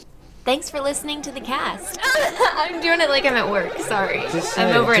Thanks for listening to the cast. I'm doing it like I'm at work. Sorry.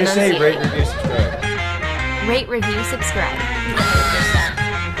 I'm over Just say enunciating. rate, review, subscribe. Rate, review, subscribe.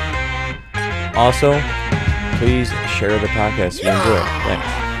 Also, please share the podcast if you enjoy it. Thanks.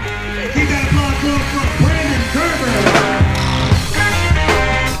 Keep that applause going for Brandon Gerber.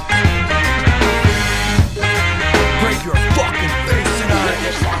 Break your fucking face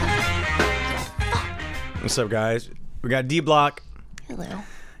tonight. What's up, guys? We got D Block. Hello.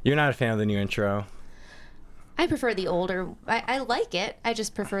 You're not a fan of the new intro. I prefer the older. I like it. I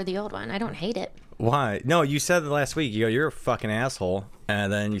just prefer the old one. I don't hate it. Why? No, you said last week, you're a fucking asshole,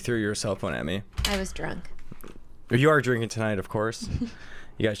 and then you threw your cell phone at me. I was drunk. You are drinking tonight, of course.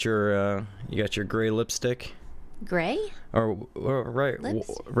 You got your gray lipstick. Gray? Or right, Lips?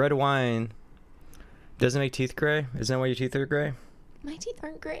 red wine doesn't make teeth gray. Isn't that why your teeth are gray? My teeth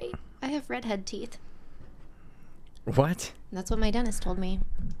aren't gray. I have redhead teeth. What? That's what my dentist told me.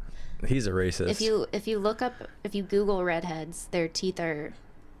 He's a racist. If you Google redheads, their teeth are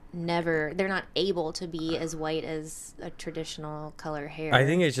they're not able to be as white as a traditional color hair. I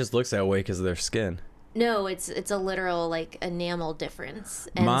think it just looks that way because of their skin. No, it's a literal like enamel difference.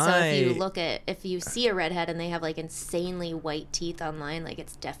 And so if you see a redhead and they have like insanely white teeth online, like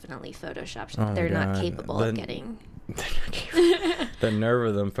it's definitely photoshopped. Oh, They're God. not capable of getting The nerve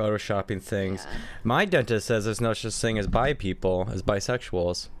of them photoshopping things. Yeah. My dentist says there's no such thing as bi people, as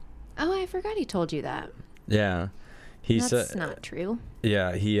bisexuals. Oh, I forgot he told you that. Yeah. That's not true.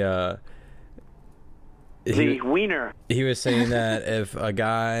 Yeah, The wiener. he was saying that if a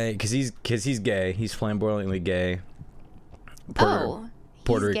guy, because he's gay, he's flamboyantly gay. Puerto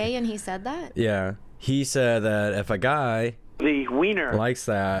He's Rican. gay and he said that? Yeah, he said that if a guy The wiener. likes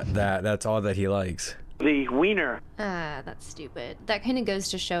that's all that he likes. The wiener. That's stupid. That kind of goes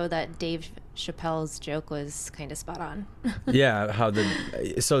to show that Dave Chappelle's joke was kind of spot on. Yeah,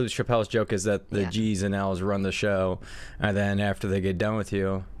 so Chappelle's joke is that the G's and L's run the show, and then after they get done with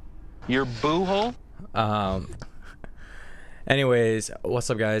you, Your boohole? anyways, what's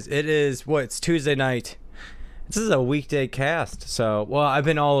up, guys? It's Tuesday night. This is a weekday cast, so I've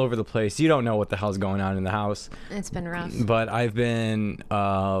been all over the place. You don't know what the hell's going on in the house. It's been rough. But I've been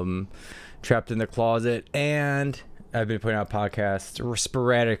trapped in the closet, and I've been putting out podcasts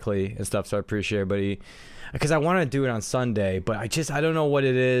sporadically and stuff, so I appreciate everybody. Because I want to do it on Sunday, but I don't know what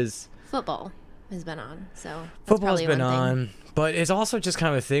it is. Football has been on, so that's Football's probably been one on, thing. but it's also just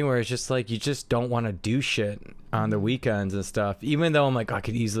kind of a thing where it's just like you just don't want to do shit on the weekends and stuff, even though I'm like, I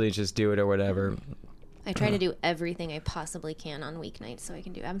could easily just do it or whatever. I try to do everything I possibly can on weeknights, so I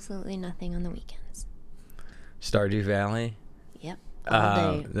can do absolutely nothing on the weekends. Stardew Valley. Yep.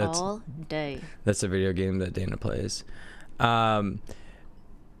 All day. That's a video game that Dana plays. Do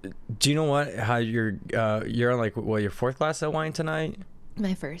you know what? How you're on like your fourth glass of wine tonight?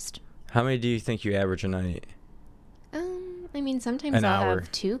 My first. How many do you think you average a night? I mean, sometimes An I'll hour.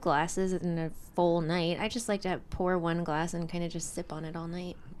 have 2 glasses in a full night. I just like to pour one glass and kind of just sip on it all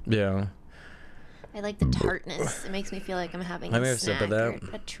night. Yeah. I like the tartness. It makes me feel like I'm having Let me a have a sip snack of or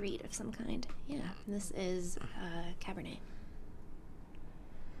that. a treat of some kind. Yeah, this is Cabernet.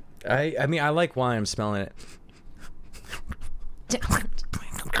 I mean, I like wine. I'm smelling it.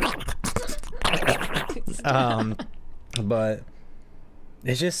 But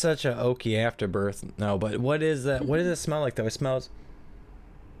it's just such a oaky afterbirth. No, but what is that? What does it smell like though? It smells.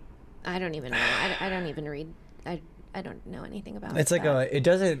 I don't even know. I don't even read. I don't know anything about It's like that.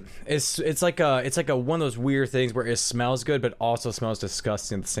 it's like a one of those weird things where it smells good but also smells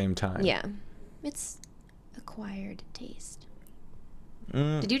disgusting at the same time. Yeah. It's acquired taste.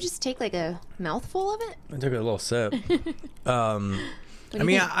 Mm. Did you just take like a mouthful of it? I took a little sip. I you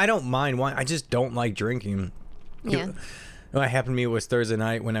mean, think? I don't mind wine. I just don't like drinking. Yeah. What happened to me was Thursday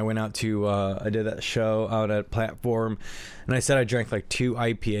night when I went out to I did that show out at Platform, and I said I drank like 2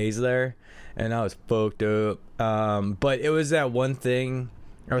 IPAs there, and I was fucked up. But it was that one thing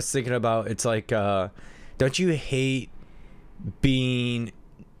I was thinking about. It's like, don't you hate being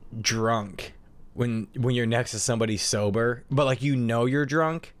drunk when you're next to somebody sober, but like you're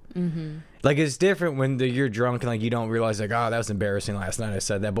drunk? Mm-hmm. Like it's different when you're drunk and like you don't realize like, oh, that was embarrassing last night I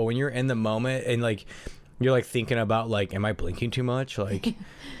said that. But when you're in the moment and like you're like thinking about like, am I blinking too much? Like I'm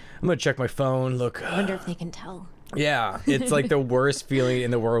gonna check my phone. Look, I wonder if they can tell. yeah, it's like the worst feeling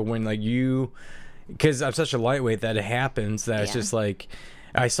in the world when like because I'm such a lightweight that it happens that it's Yeah. just like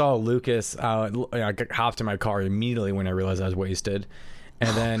I saw Lucas. I hopped in my car immediately when I realized I was wasted.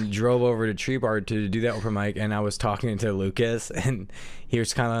 And then drove over to Tree Bar to do that open mic, and I was talking to Lucas, and he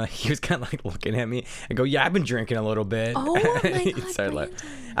was kind of like looking at me and go, "Yeah, I've been drinking a little bit." Oh my He God, started Brandon.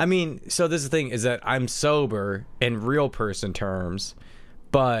 I mean, so this is the thing is that I'm sober in real person terms,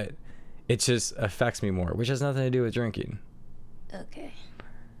 but it just affects me more, which has nothing to do with drinking. Okay.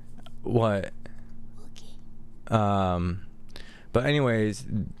 What? Okay. But anyways,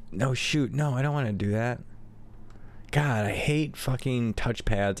 no, I don't want to do that. God, I hate fucking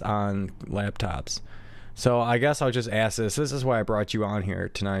touchpads on laptops. So I guess I'll just ask this. This is why I brought you on here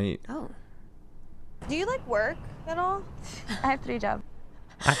tonight. Oh. Do you like work at all? I have 3 jobs.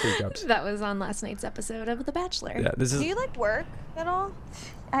 I have 3 jobs. That was on last night's episode of The Bachelor. Yeah, this is. Do you like work at all?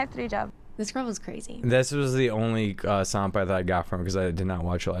 I have 3 jobs. This girl was crazy. This was the only soundbite that I got from her because I did not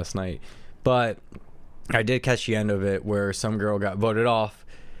watch it last night. But I did catch the end of it where some girl got voted off.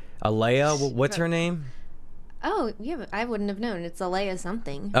 Alea, what's her name? Oh, yeah, I wouldn't have known. It's Alea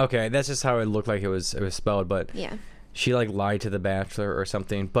something. Okay, that's just how it looked like it was spelled, but Yeah. she like lied to the Bachelor or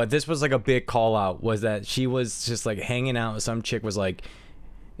something. But this was like a big call out, was that she was just like hanging out with some chick, was like,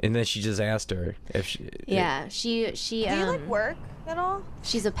 and then she just asked her if she. Yeah, she Do you like work at all?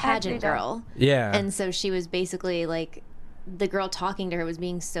 she's a pageant girl. Yeah. And so she was basically like, the girl talking to her was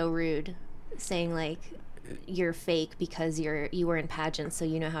being so rude, saying like, you're fake because you were in pageants, so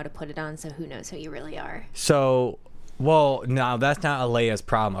you know how to put it on, so who knows who you really are. So, well, no, that's not Alea's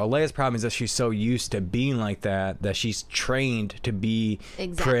problem. Alea's problem is that she's so used to being like that she's trained to be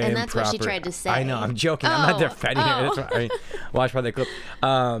Exactly, prim, and that's what she proper. tried to say. I know, I'm joking. I'm not defending her. That's what, I mean, watch by the clip.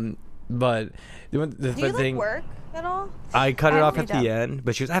 But the Do you thing, like work at all? I cut it have off 3 at jobs. the end,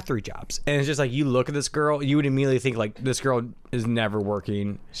 but she was at 3 jobs, and it's just like you look at this girl, you would immediately think like this girl is never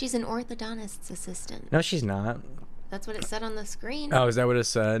working. She's an orthodontist's assistant. No, she's not. That's what it said on the screen. Oh, is that what it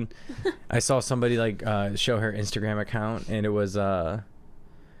said? I saw somebody like show her Instagram account, and it was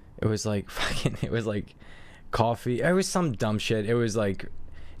like fucking, it was like coffee. It was some dumb shit. It was like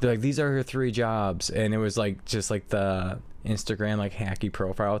they're like, these are her 3 jobs, and it was like just like the Instagram like hacky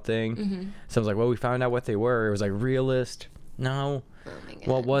profile thing. Mm-hmm. So I was like, well, we found out what they were. It was like realist. No. Oh my god.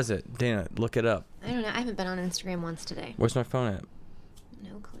 What was it? Dana, look it up. I don't know. I haven't been on Instagram once today. Where's my phone at?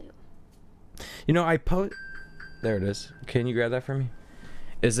 No clue. You know, there it is. Can you grab that for me?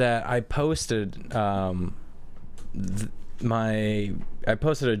 Is that I posted I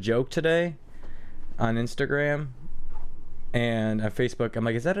posted a joke today on Instagram and on Facebook. I'm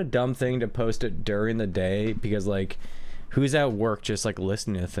like, is that a dumb thing to post it during the day? Because like, who's at work just like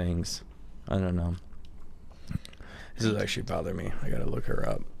listening to things? I don't know. This is actually bothering me. I gotta look her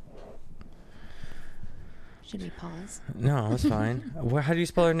up. Should we pause? No, it's fine. How do you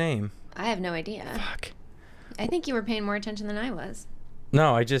spell her name? I have no idea. Fuck. I think you were paying more attention than I was.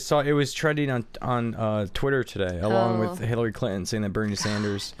 No, I just saw it was trending on Twitter today, along with Hillary Clinton saying that Bernie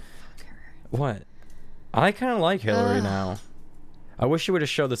Sanders. What? I kind of like Hillary now. I wish she would have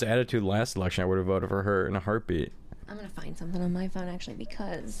showed this attitude last election. I would have voted for her in a heartbeat. I'm gonna find something on my phone actually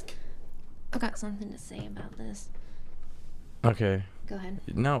because I've got something to say about this. Okay. Go ahead.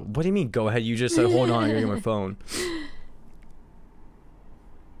 No, what do you mean? Go ahead. You just said, hold on, I gotta get my phone.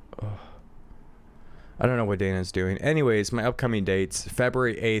 Oh. I don't know what Dana's doing. Anyways, my upcoming dates: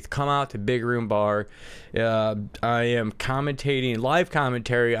 February 8th, come out to Big Room Bar. I am live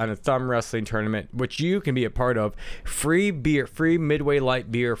commentary on a thumb wrestling tournament, which you can be a part of. Free beer, free Midway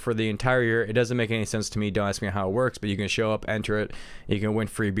Light beer for the entire year. It doesn't make any sense to me. Don't ask me how it works, but you can show up, enter it. You can win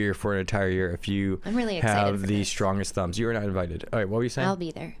free beer for an entire year if you I'm really excited have for the this. strongest thumbs. You are not invited. All right, what were you saying? I'll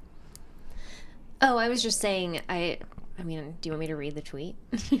be there. Oh, I was just saying, I mean, do you want me to read the tweet?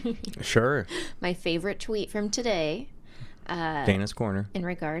 Sure. My favorite tweet from today. Dana's Corner. In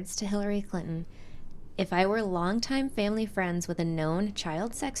regards to Hillary Clinton. If I were longtime family friends with a known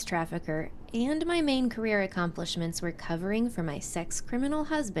child sex trafficker and my main career accomplishments were covering for my sex criminal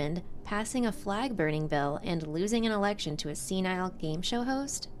husband, passing a flag burning bill, and losing an election to a senile game show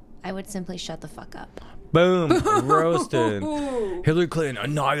host, I would simply shut the fuck up. Boom. Roasted. Hillary Clinton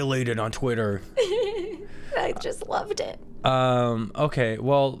annihilated on Twitter. I just loved it. Okay,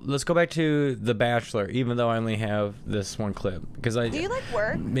 well, let's go back to The Bachelor, even though I only have this one clip. Because Do you like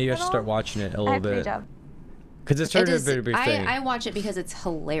work? maybe I at should all? start watching it a I little have 3 bit. jobs. Because it's started to be a big thing. I watch it because it's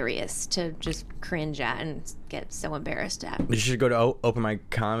hilarious to just cringe at and get so embarrassed at. You should go to Open Mic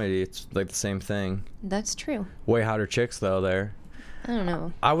Comedy. It's like the same thing. That's true. Way hotter chicks, though, there. I don't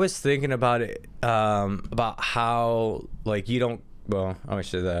know. I was thinking about it, about how, like, you don't, well, I wish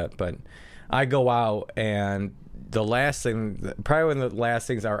say that, but I go out and the last thing, probably one of the last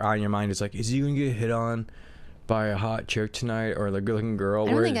things that are on your mind is like, is he going to get hit on by a hot chick tonight or a good looking girl?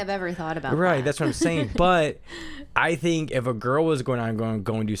 I don't think I've ever thought about that. Right, that's what I'm saying. But I think if a girl was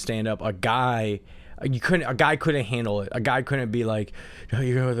going to stand up, a guy couldn't handle it. A guy couldn't be like, no,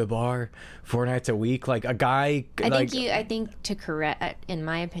 you go to the bar 4 nights a week. Like a guy. I think to correct, in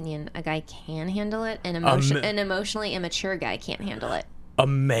my opinion, a guy can handle it. An emotionally immature guy can't handle it. a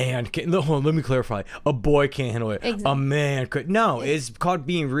man can. Hold on, let me clarify. A boy can't handle it. Exactly. A man could. No, it's called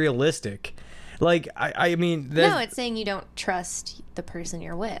being realistic. Like I mean, No, it's saying you don't trust the person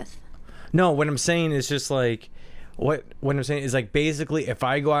you're with. no. What I'm saying is just like what I'm saying is like basically if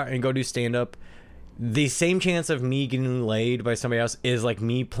I go out and go do stand up, the same chance of me getting laid by somebody else is like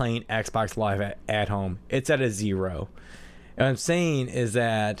me playing Xbox Live at home. It's at a 0. And what I'm saying is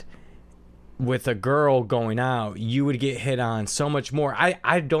that with a girl going out, you would get hit on so much more.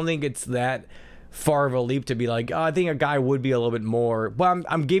 I don't think it's that far of a leap to be like, oh, I think a guy would be a little bit more. Well,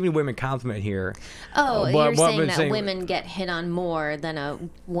 I'm giving women compliment here. Oh, But you're what saying I'm that saying- women get hit on more than a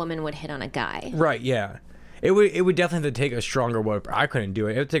woman would hit on a guy. Right? Yeah. It would definitely have to take a stronger willed. I couldn't do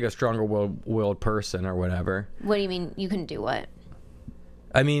it. It would take a stronger willed person or whatever. What do you mean you couldn't do what?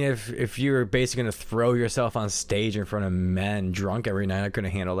 I mean, if you were basically gonna throw yourself on stage in front of men drunk every night, I couldn't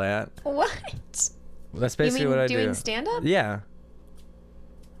handle that. What? That's You basically mean what I do. doing stand-up? Yeah.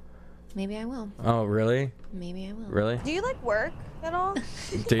 Maybe I will. Oh, really? Maybe I will. Really? Do you like work at all?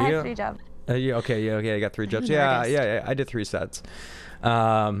 Do I you? have 3 jobs. Okay. I got 3 jobs. an Yeah, artist. yeah. I did 3 sets.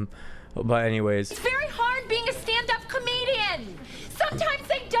 But anyways, It's very hard being a stand-up comedian. Sometimes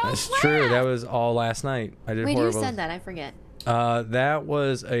they don't it's laugh. true. That was all last night. I did Wait, who horrible. said that? I forget. That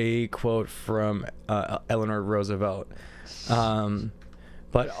was a quote from Eleanor Roosevelt.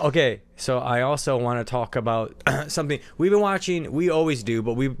 But okay, so I also want to talk about something we've been watching. We always do,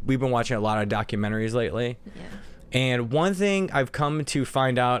 but we've been watching a lot of documentaries lately. Yeah. And one thing I've come to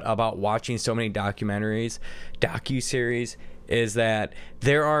find out about watching so many documentaries, docuseries, is that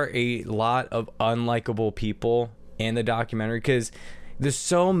there are a lot of unlikable people in the documentary because there's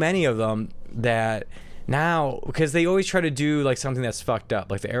so many of them that now, because they always try to do like something that's fucked up,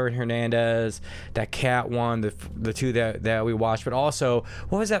 like the Aaron Hernandez, that cat one, the 2 that we watched, but also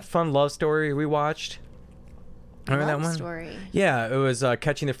what was that fun love story we watched? Remember Love that one? story. Yeah, it was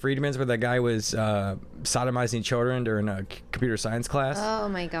Catching the Freedmans, where that guy was sodomizing children during a computer science class. Oh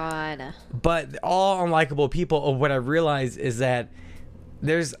my god. But all unlikable people. What I realized is that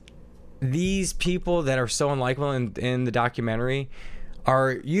there's these people that are so unlikable in the documentary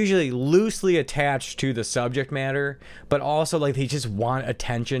are usually loosely attached to the subject matter, but also like they just want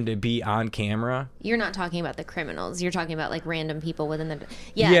attention to be on camera. You're not talking about the criminals. You're talking about like random people within the.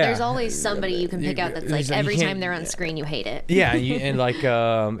 Yeah, Yeah. there's always somebody you can pick out that's like You every can't- time they're on screen you hate it. Yeah, and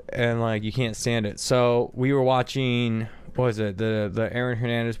like you can't stand it. So we were watching. What was it? The Aaron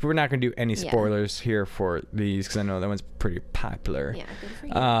Hernandez. But we're not gonna do any Yeah. spoilers here for these because I know that one's pretty popular. Yeah, good for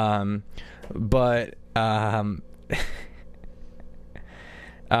you.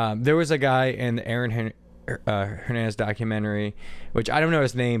 There was a guy in the Aaron Hernandez documentary, which I don't know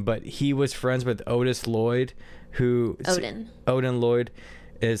his name, but he was friends with Otis Lloyd, who Odin Lloyd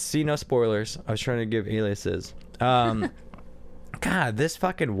is. See, no spoilers. I was trying to give aliases. God, this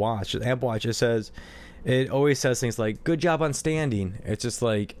fucking watch, the Apple Watch, it always says things like "good job on standing." It's just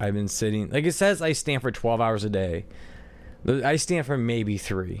like I've been sitting. Like it says, I stand for 12 hours a day. I stand for maybe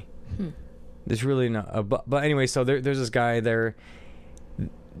 3. There's really not. But anyway, so there's this guy there.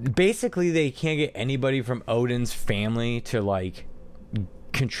 Basically, they can't get anybody from Odin's family to like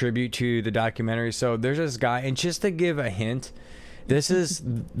contribute to the documentary. So there's this guy, and just to give a hint, this is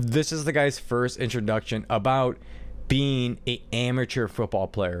the guy's first introduction about being an amateur football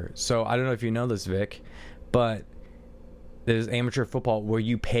player. So I don't know if you know this, Vic, but there's amateur football where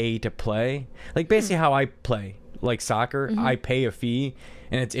you pay to play, like basically how I play, like soccer. I pay a fee,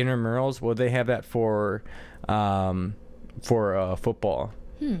 and it's intramurals. Well, they have that for football.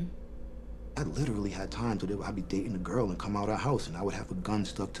 I literally had times where I'd be dating a girl and come out of the house and I would have a gun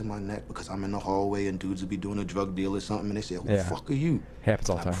stuck to my neck because I'm in the hallway and dudes would be doing a drug deal or something and they say, who the fuck are you?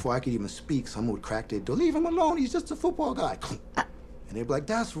 Happens all the time. Before I could even speak, someone would crack their door. Leave him alone, he's just a football guy. And they'd be like,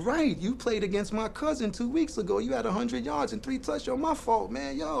 that's right, you played against my cousin 2 weeks ago. You had 100 yards and 3 touchdowns. My fault,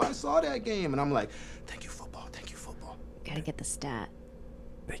 man. Yo, I saw that game. And I'm like, thank you, football, thank you, football. Gotta get the stat.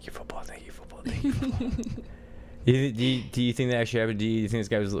 Thank you, football. Thank you, football. Thank you, football. Do you think that actually happened? Do you think this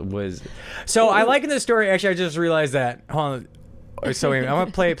guy was? So I like in this story. Actually, I just realized that. Hold on. So I'm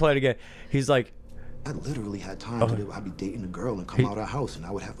gonna play it again. He's like, I literally had times where I'd be dating a girl and come out of the house and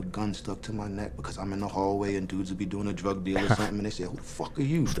I would have a gun stuck to my neck because I'm in the hallway and dudes would be doing a drug deal or something and they say, who the fuck are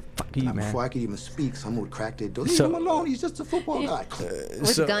you? man? Before I could even speak, someone would crack their door. Leave him alone, he's just a football guy.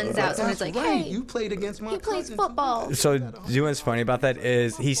 With guns out, someone's That's like, right, hey, you played against my he plays cousin 2 football. weeks so ago. you know what's funny about that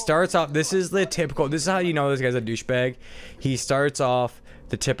is he starts off. This is the typical. This is how you know this guy's a douchebag. He starts off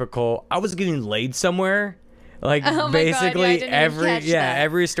the typical. I was getting laid somewhere. Like Oh my God, basically yeah, I didn't even catch that.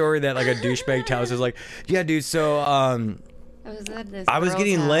 every story that like a douchebag tells is like, yeah, dude. So I was at this I was girl's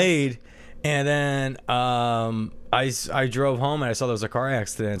getting house. laid, and then I drove home and I saw there was a car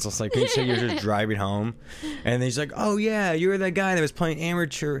accident. So it's like, so you're just driving home, and then he's like, oh yeah, you're that guy that was playing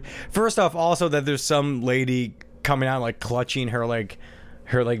amateur. First off, also that there's some lady coming out like clutching her robes,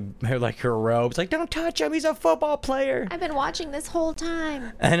 like, don't touch him, he's a football player. I've been watching this whole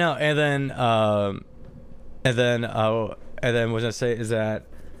time. I know, and then what was I say is that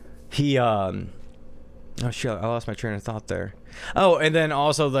he oh shit, I lost my train of thought there. Oh, and then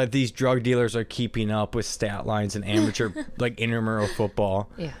also that these drug dealers are keeping up with stat lines in amateur like intramural football,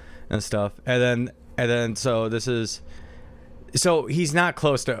 and stuff. And then so he's not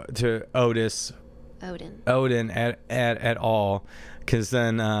close to Odin at all, because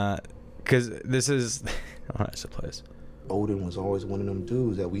this is that's the place. Odin was always one of them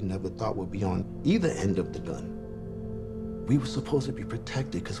dudes that we never thought would be on either end of the gun. We were supposed to be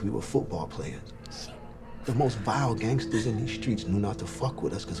protected because we were football players. The most vile gangsters in these streets knew not to fuck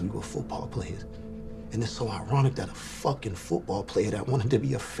with us because we were football players. And it's so ironic that a fucking football player that wanted to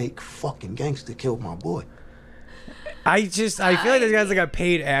be a fake fucking gangster killed my boy. I feel like this guy's like a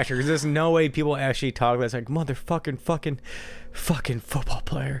paid actor, because there's no way people actually talk that's like motherfucking fucking football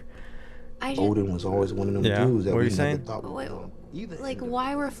player. Odin was always one of them dudes that what we you never saying? thought would be on either Like, end of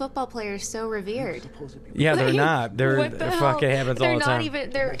why were football players so revered? Yeah, they're not. What the hell? Fucking happens all the time. They're not even.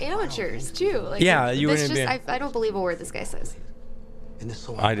 They're amateurs too. Like, Yeah, you this wouldn't just, I don't believe a word this guy says. And it's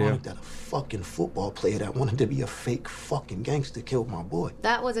so I do. ironic that a fucking football player that wanted to be a fake fucking gangster killed my boy.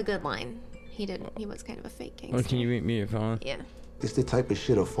 That was a good line. He was kind of a fake gangster. Oh, can you meet me a phone? Yeah. It's the type of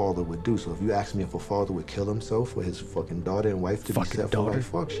shit a father would do. So if you ask me if a father would kill himself for his fucking daughter and wife to be Fucking set for daughter. life,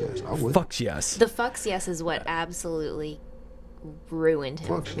 fuck yes, I would. Fucks yes. The fucks yes is what absolutely ruined him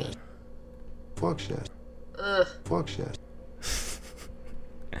Fuck for me. yes. Fuck yes. Ugh. Fuck yes.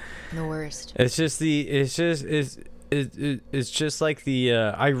 The worst. It's just like the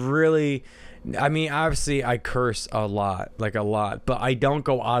I mean, obviously I curse a lot, but I don't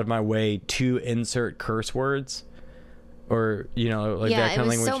go out of my way to insert curse words, or that kind of language. Yeah, it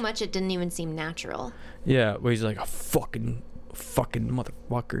was so much it didn't even seem natural. Yeah, where he's like a fucking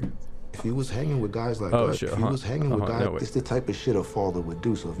motherfucker. If he was hanging with guys like Oh, us, shit, if he was hanging with guys, no, wait. it's the type of shit a father would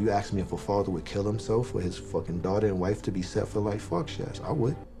do. So if you ask me if a father would kill himself for his fucking daughter and wife to be set for life, fuck yes, I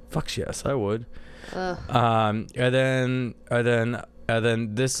would. Fucks yes, I would. Ugh. And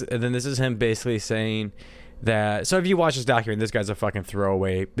then this is him basically saying that. So if you watch this documentary, this guy's a fucking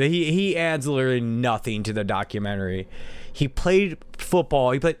throwaway. He adds literally nothing to the documentary. He played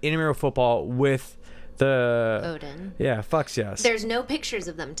football. He played intramural football with the Odin. Yeah, fucks yes. There's no pictures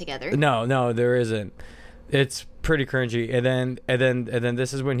of them together. No, there isn't. It's pretty cringy. And then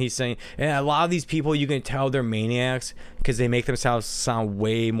this is when he's saying, and a lot of these people, you can tell they're maniacs because they make themselves sound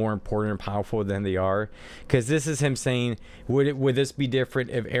way more important and powerful than they are. Because this is him saying, would this be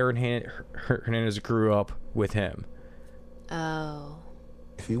different if Aaron Hernandez grew up with him? Oh.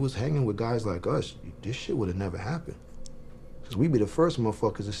 If he was hanging with guys like us, this shit would have never happened. Because we be the first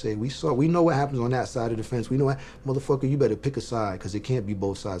motherfuckers to say, we know what happens on that side of the fence. We know what, motherfucker, you better pick a side, because it can't be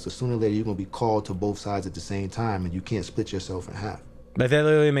both sides. So sooner or later, you're going to be called to both sides at the same time, and you can't split yourself in half. Like, that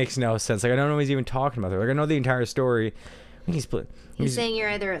literally makes no sense. Like, I don't know what he's even talking about there. Like, I know the entire story. He's saying you're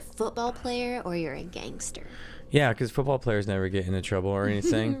either a football player or you're a gangster. Yeah, because football players never get into trouble or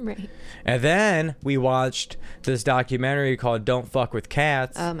anything. Right. And then we watched this documentary called Don't Fuck with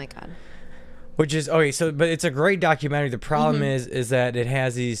Cats. Oh, my God. Which is, okay, but it's a great documentary. The problem is that it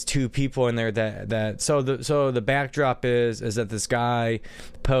has these two people in there so the backdrop is that this guy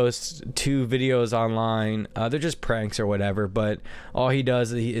posts 2 videos online. They're just pranks or whatever, but all he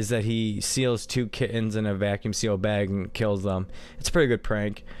does is that he seals 2 kittens in a vacuum seal bag and kills them. It's a pretty good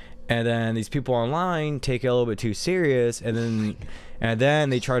prank. And then these people online take it a little bit too serious, and then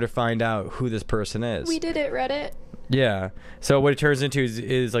they try to find out who this person is. We did it, Reddit. Yeah. So what it turns into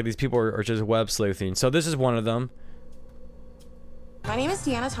is like these people are just web sleuthing. So this is one of them. My name is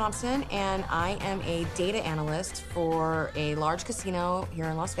Deanna Thompson, and I am a data analyst for a large casino here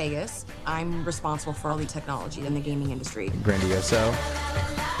in Las Vegas. I'm responsible for all the technology in the gaming industry. Grandioso.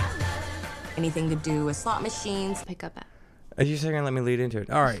 Anything to do with slot machines. Pick up at. Are you going to let me lead into it?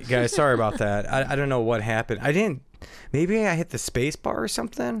 All right, guys. Sorry about that. I don't know what happened. Maybe I hit the space bar or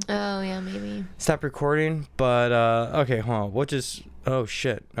something. Oh, yeah, maybe. Stop recording. But, okay, hold on. Oh,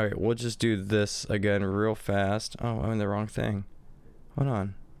 shit. All right, we'll just do this again real fast. Oh, I'm in the wrong thing. Hold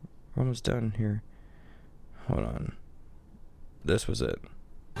on. We're almost done here. Hold on. This was it.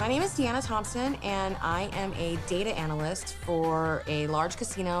 My name is Deanna Thompson, and I am a data analyst for a large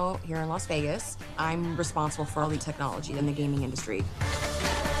casino here in Las Vegas. I'm responsible for all the technology in the gaming industry.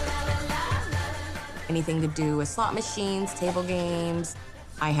 Anything to do with slot machines, table games,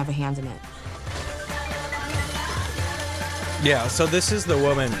 I have a hand in it. Yeah, so this is the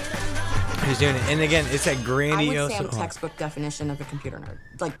woman who's doing it. And again, it's that I grandiose. would say I'm textbook definition of a computer nerd.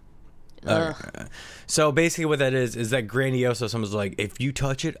 Like, So basically what that is that grandiose. Someone's like, if you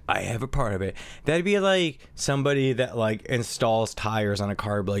touch it, I have a part of it. That'd be like somebody that like installs tires on a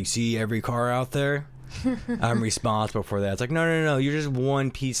car, but like, see every car out there? I'm responsible for that. It's like, no, you're just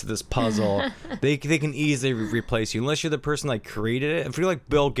one piece of this puzzle. They can easily replace you unless you're the person like created it. If you're like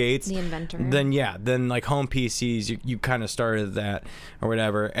Bill Gates, The inventor, then like home PCs, you kind of started that or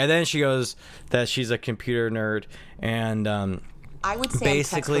whatever. And then she goes that she's a computer nerd, and I would say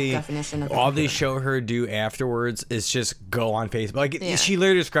basically I'm textbook definition of a all they computer show her do afterwards is just go on Facebook. Like she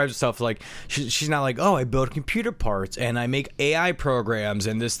literally describes herself like she's not like, oh, I build computer parts and I make AI programs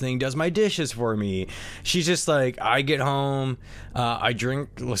and this thing does my dishes for me. She's just like, I get home, I drink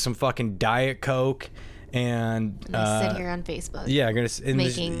some fucking Diet Coke, and sit here on Facebook. Yeah,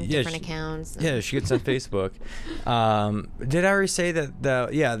 making different accounts. Yeah, she gets on Facebook. Did I already say that?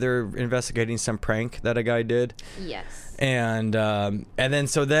 They're investigating some prank that a guy did. Yes. And then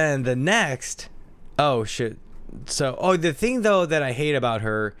the next, oh shit. So the thing though that I hate about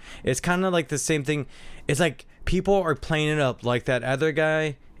her is kind of like the same thing. It's like people are playing it up like that other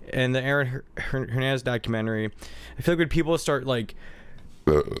guy in the Aaron Hernandez documentary. I feel like when people start like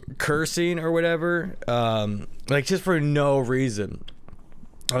cursing or whatever, like just for no reason,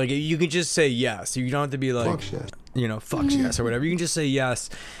 like you can just say yes. You don't have to be like, Fuck yes. Fuck yes or whatever. You can just say yes.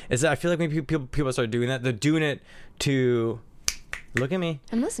 Is that I feel like when people start doing that, they're doing it to look at me.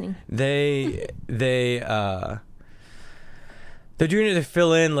 I'm listening. They're doing it to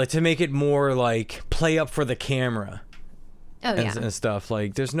fill in, like to make it more like play up for the camera. Oh, and stuff.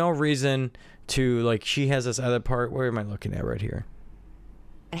 Like there's no reason to like. She has this other part. Where am I looking at right here?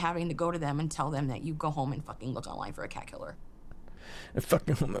 and having to go to them and tell them that you go home and fucking look online for a cat killer.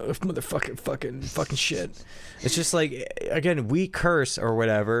 Fucking motherfucking fucking shit. It's just like, again, we curse or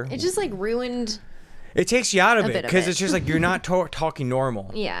whatever. It just like ruined. It takes you out of a it bit of because it. it's just like you're not talking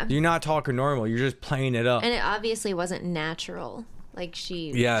normal. Yeah. You're not talking normal. You're just playing it up. And it obviously wasn't natural. Like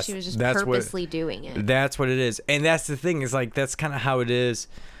she was just that's purposely doing it. That's what it is. And that's the thing is like that's kind of how it is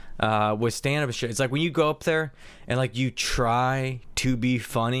with stand-up shit. It's like when you go up there and like you try to be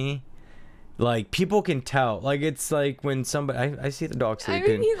funny, like people can tell. Like it's like when somebody I see the dog sleeping.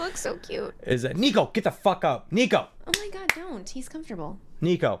 I mean, he looks so cute. Is that Nico? Get the fuck up, Nico. Oh my god, don't. He's comfortable.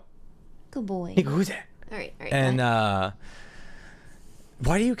 Nico. Good boy. Nico, who's that? All right. And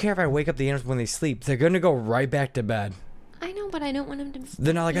why do you care if I wake up the animals when they sleep? They're gonna go right back to bed. I know, but I don't want him to.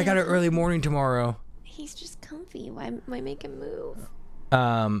 They're not like, I got an early morning tomorrow. He's just comfy. Why make him move?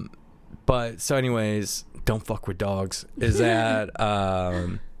 But so anyways, don't fuck with dogs. Is that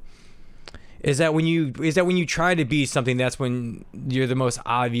when you try to be something, that's when you're the most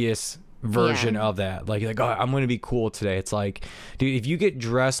obvious version of that. Like oh, I'm gonna be cool today. It's like, dude, if you get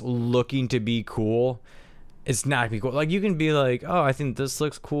dressed looking to be cool, it's not gonna be cool. Like you can be like, oh, I think this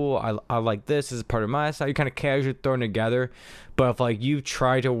looks cool. I like this as part of my style. You kind of casually thrown together. But if like you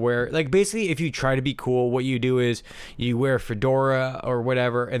try to wear, like basically if you try to be cool, what you do is you wear a fedora or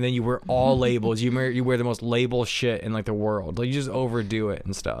whatever, and then you wear all labels. You wear the most label shit in like the world. Like you just overdo it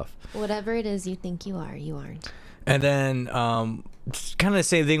and stuff. Whatever it is you think you are, you aren't. And then kind of the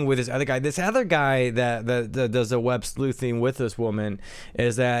same thing with this other guy. This other guy that does the web sleuthing with this woman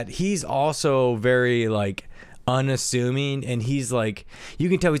is that he's also very like unassuming, and he's like, you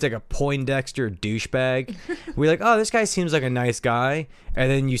can tell he's like a Poindexter douchebag. We're like, oh, this guy seems like a nice guy, and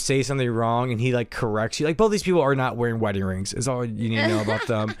then you say something wrong and he like corrects you. Like both these people are not wearing wedding rings is all you need to know about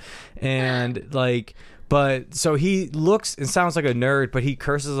them. And like, but so he looks and sounds like a nerd, but he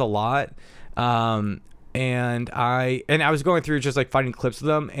curses a lot. And I was going through just like finding clips of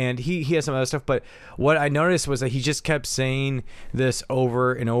them, and he has some other stuff, but what I noticed was that he just kept saying this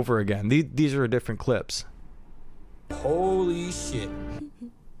over and over again. These are different clips. Holy shit.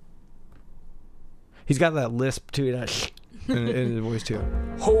 He's got that lisp too, that in his voice too.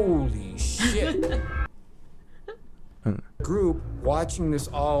 Holy shit. Group watching this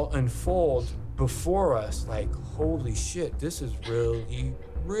all unfold before us, like, holy shit, this is really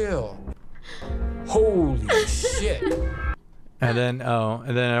real. Holy shit. And then I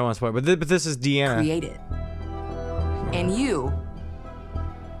don't want to spoil, but this is Deanna. Create it. And you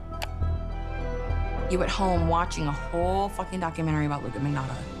at home watching a whole fucking documentary about Luca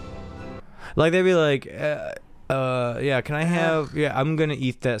Magnotta. Like they'd be like, yeah, can I have? Yeah, I'm gonna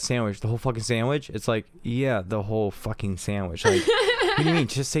eat that sandwich, the whole fucking sandwich. It's like, yeah, the whole fucking sandwich. Like, what do you mean?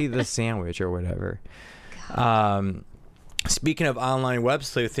 Just say the sandwich or whatever. Speaking of online web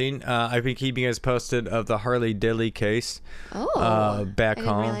sleuthing, I've been keeping you guys posted of the Harley Dilly case. Oh, back I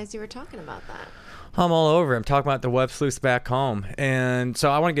home. didn't realize you were talking about that. I'm all over. I'm talking about the web sleuths back home. And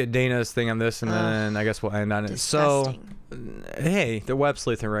so I want to get Dana's thing on this, and then I guess we'll end on it. Disgusting. So, hey, they're web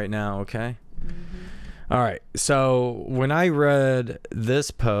sleuthing right now, okay? All right. So when I read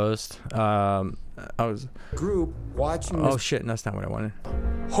this post, I was... Group watching Oh, this. shit. That's not what I wanted.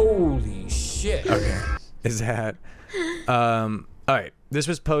 Holy shit. Okay. Is that... all right. This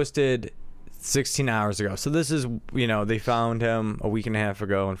was posted 16 hours ago. So this is, they found him a week and a half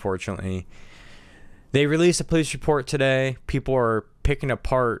ago, unfortunately. They released a police report today. People are picking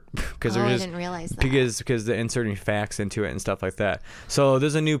apart because I they're just didn't realize that. because they're inserting facts into it and stuff like that. So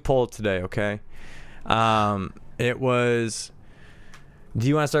there's a new poll today, okay? It was... Do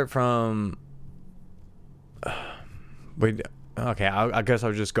you want to start from... Wait, okay, I guess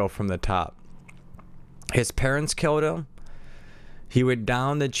I'll just go from the top. His parents killed him. He went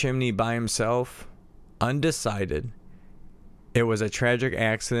down the chimney by himself, undecided. It was a tragic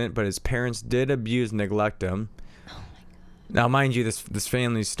accident, but his parents did abuse and neglect him. Oh my God. Now, mind you, this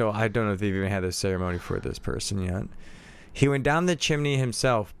family's still... I don't know if they've even had the ceremony for this person yet. He went down the chimney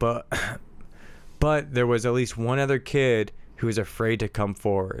himself, but there was at least one other kid who was afraid to come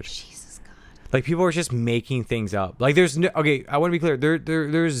forward. Jesus God. Like, people are just making things up. Like, there's no... Okay, I want to be clear.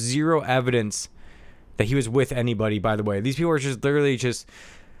 There's zero evidence that he was with anybody, by the way. These people are just literally just...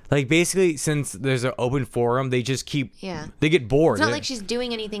 Like, basically, since there's an open forum, they just keep... Yeah. They get bored. It's not like she's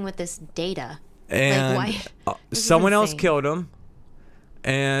doing anything with this data. And why? This is someone else insane. killed him.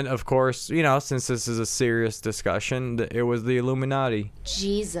 And, of course, since this is a serious discussion, it was the Illuminati.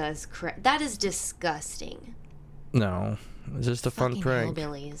 Jesus Christ. That is disgusting. No. It's just a fun Fucking prank.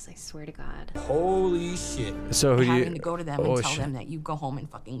 hillbillies, I swear to God. Holy shit. So who do you... Having to go to them and tell shit. them that you go home and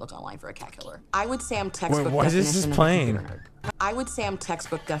fucking look online for a cat killer. I would say I'm textbook why is this definition of a playing? computer nerd. I would say I'm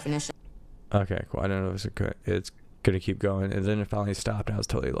textbook definition. Okay, cool. I don't know if it's going to keep going. And then it finally stopped, and I was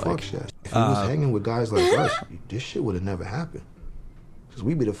totally like... Fuck shit. If he was hanging with guys like us, this shit would have never happened. Because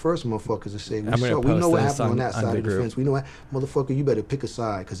we be the first motherfuckers to say, we know what happened on that side of the fence. We know what, motherfucker, you better pick a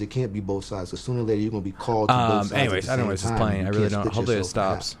side, because it can't be both sides. Because sooner or later, you're going to be called to both sides. Anyways, I don't know what this is playing. I really don't. Hopefully it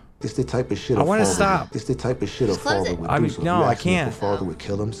stops. It's the type of shit. I want to stop. It's the type of shit a close father it. would I do. mean, So if no, you I ask me if can't. a father would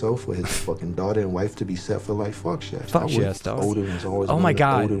kill himself for his fucking daughter and wife to be set for life. Fuck shit. Fuck I would. yes, dog. Odin was always Oh my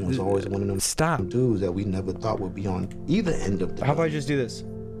God. Odin was always one of them Stop. dudes that we never thought would be on either end of the. How about I just do this?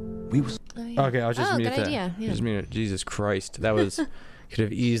 We was. Oh, yeah. Okay, I'll just mute good that. idea. Yeah. Just mute it. Jesus Christ. That was... could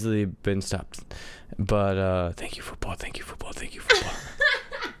have easily been stopped. But, thank you, football. Thank you, football. Thank you, football.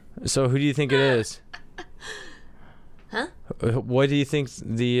 So, who do you think it is? Huh? What do you think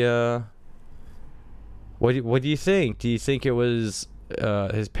the... What do you think? Do you think it was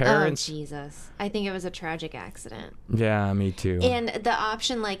his parents? Oh, Jesus. I think it was a tragic accident. Yeah, me too. And the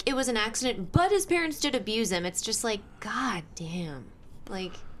option, like, it was an accident, but his parents did abuse him. It's just like, God damn.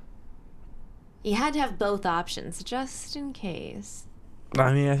 Like, you had to have both options, just in case.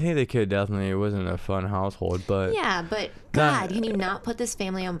 I mean, I think they could definitely. It wasn't a fun household, but... Yeah, but God, can you not put this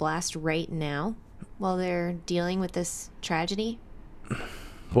family on blast right now while they're dealing with this tragedy?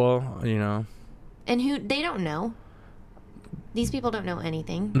 Well, And they don't know. These people don't know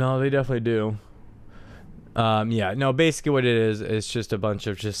anything. No, they definitely do. Yeah, no, basically what it is, it's just a bunch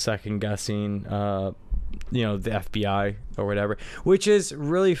of just second guessing, the FBI or whatever, which is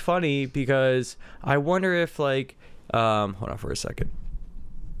really funny because I wonder if, like, hold on for a second.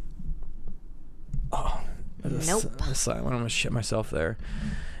 Oh, Nope. I'm gonna shit myself there.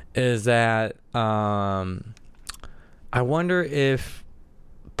 Is that, I wonder if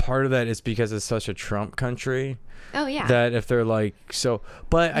part of that is because it's such a Trump country. Oh, yeah. That if they're like, so,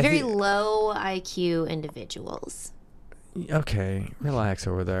 but I Very think, low IQ individuals. okay, relax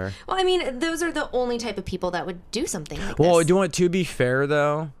over there. Well, I mean, those are the only type of people that would do something like Well, this. do you want to be fair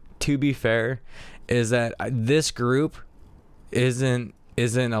though? To be fair, is that this group isn't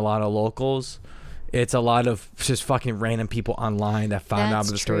a lot of locals. It's a lot of just fucking random people online that found out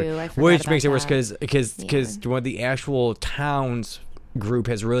about the story, true. I forgot which makes it about worse that. because when the actual towns group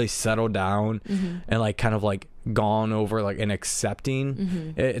has really settled down and like kind of like gone over like and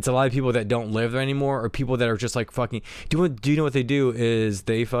accepting. It's a lot of people that don't live there anymore, or people that are just like fucking. Do you know what they do? Is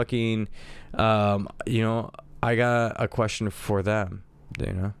they fucking, I got a question for them. Do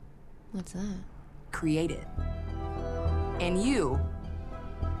you know? What's that? Created. And you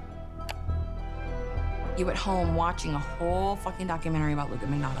at home watching a whole fucking documentary about Luka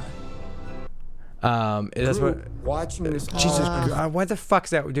Magnotta. That's what. Watching this. Jesus, God, why the fuck's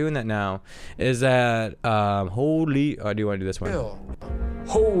that doing that now? Is that holy? Oh, I do want to do this one.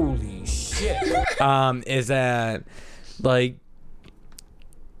 Holy shit. Is that like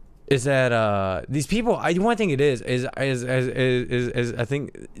is that these people, one thing it is I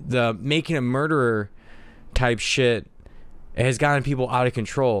think the making a murderer type shit has gotten people out of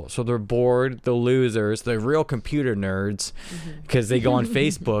control. So they're bored, the losers, the real computer nerds, because they go on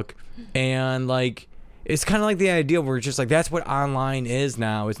Facebook and like, it's kind of like the idea where it's just like, that's what online is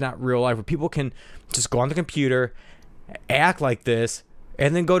now. It's not real life, where people can just go on the computer, act like this,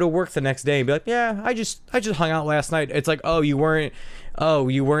 and then go to work the next day and be like, yeah, I just hung out last night. It's like, you weren't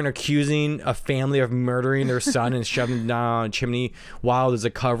accusing a family of murdering their son and shoving him down a chimney while there's a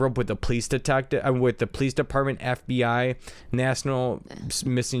cover up with the police detective, with the police department, FBI, National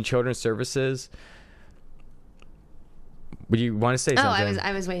Missing Children Services. Would you want to say something?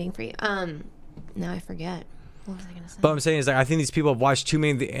 I was waiting for you. Now I forget. What was I gonna say? But I'm saying is like, I think these people have watched too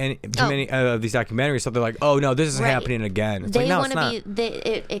many of these documentaries, so they're like, oh no, this is happening again. It's they like, no, want it's to not. be.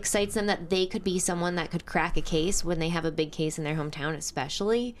 It excites them that they could be someone that could crack a case when they have a big case in their hometown,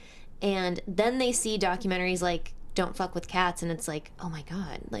 especially. And then they see documentaries like "Don't Fuck with Cats," and it's like, oh my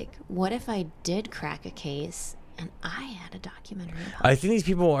god, like what if I did crack a case and I had a documentary about I think these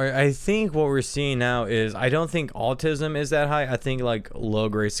people are. I think what we're seeing now is, I don't think autism is that high. I think like low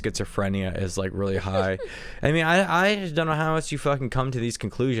grade schizophrenia is like really high. I mean, I just don't know how else you fucking come to these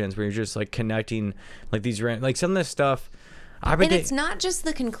conclusions where you're just like connecting like these like some of this stuff. And it's not just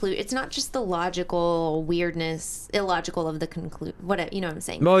the It's not just the logical weirdness, illogical of the What you know what I'm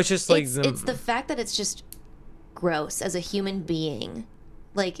saying? No, it's just like it's the fact that it's just gross as a human being.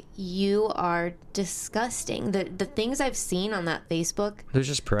 Like, you are disgusting. The things I've seen on that Facebook They're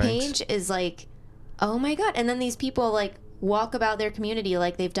just pranks. Page is like, oh my god. And then these people like walk about their community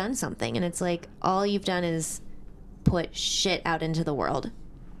like they've done something, and it's like all you've done is put shit out into the world.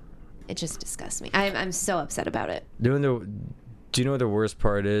 It just disgusts me. I'm so upset about it. Do you know what the worst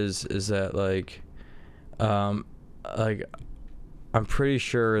part is? Is that like I'm pretty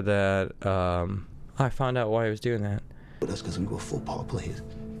sure that I found out why he was doing that. But that's because we were football players.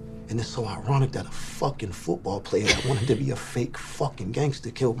 And it's so ironic that a fucking football player that wanted to be a fake fucking gangster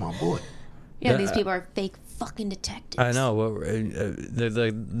killed my boy. Yeah, these people are fake fucking detectives. I know. Well,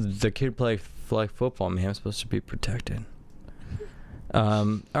 the kid play football, man. I'm supposed to be protected.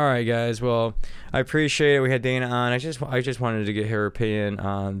 All right, guys. Well, I appreciate it. We had Dana on. I just wanted to get her opinion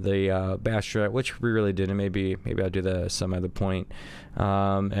on the Bachelorette, which we really didn't. Maybe I'll do that at some other point.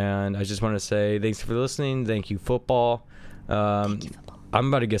 And I just want to say thanks for listening. Thank you, football. Thank you, football. I'm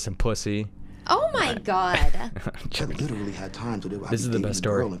about to get some pussy. Oh my god. I literally had times where this is the best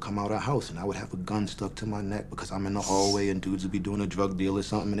story. And come out our house, and I would have a gun stuck to my neck because I'm in the hallway, and dudes would be doing a drug deal or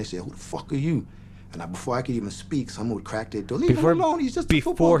something, and they say, "Who the fuck are you?" And before I could even speak, someone would crack their door. Leave him alone. He's just a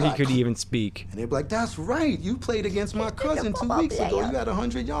football guy. Before he could even speak. And they'd be like, "That's right. You played against my cousin 2 weeks ago. You had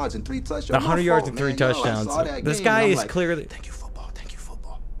 100 yards and 3 touchdowns." 100 yards and 3 touchdowns. This guy is clearly. Thank you, football. Thank you,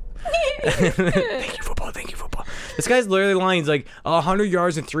 football. Thank you, football. Thank you, football. This guy's literally lying. He's like 100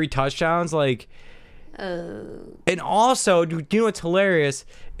 yards and 3 touchdowns. Like. And also, do you know what's hilarious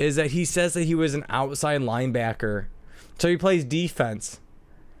is that he says that he was an outside linebacker, so he plays defense.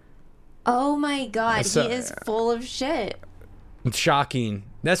 Oh my god, he is full of shit. It's shocking.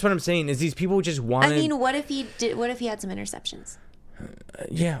 That's what I'm saying. Is these people just wanted? I mean, what if he did? What if he had some interceptions?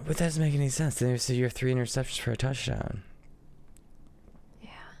 Yeah, but that doesn't make any sense. They say you have 3 interceptions for a touchdown. Yeah,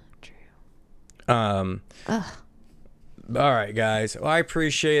 true. Ugh. All right, guys. Well, I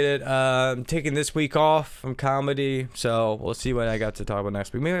appreciate it. I'm taking this week off from comedy, so we'll see what I got to talk about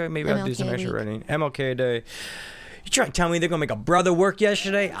next week. Maybe I'll do some extra writing. MLK Day. You trying to tell me they're going to make a brother work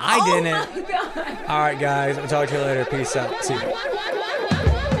yesterday? I didn't. Oh my God. All right, guys. I'll talk to you later. Peace out. See you.